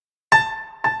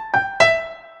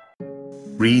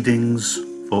Readings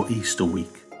for Easter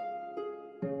week.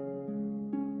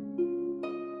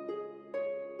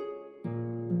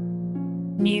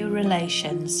 New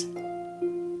relations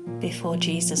before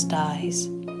Jesus dies.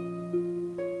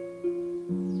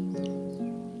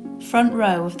 Front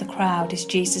row of the crowd is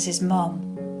Jesus'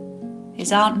 mum,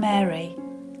 his Aunt Mary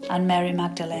and Mary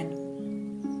Magdalene.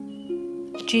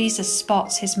 Jesus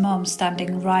spots his mum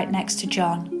standing right next to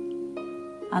John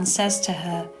and says to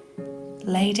her,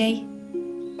 "Lady,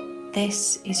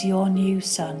 this is your new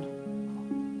son."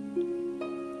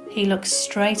 He looks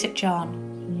straight at John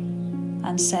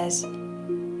and says,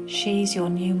 "She's your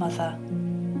new mother."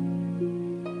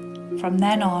 From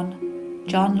then on,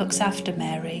 John looks after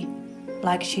Mary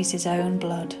like she's his own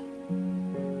blood.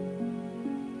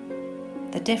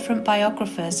 The different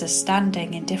biographers are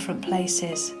standing in different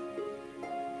places.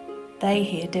 They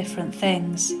hear different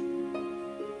things.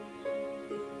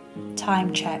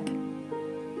 Time check.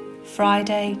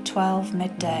 Friday, 12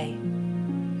 midday.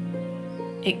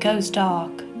 It goes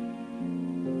dark.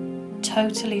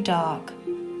 Totally dark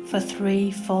for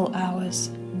 3 full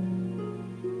hours.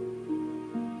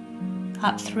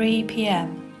 At 3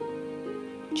 p.m,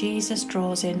 Jesus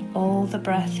draws in all the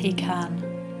breath he can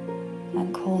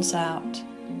and calls out,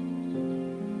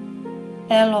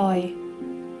 "Eloi,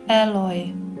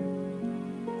 Eloi,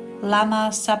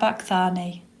 lama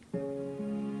sabachthani,"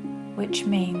 which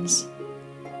means,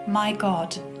 my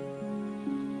God,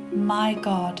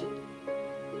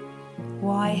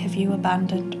 why have you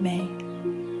abandoned me?"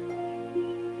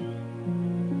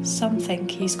 Some think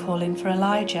he's calling for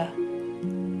Elijah.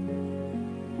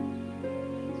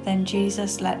 Then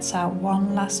Jesus lets out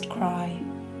one last cry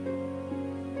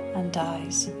and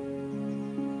dies.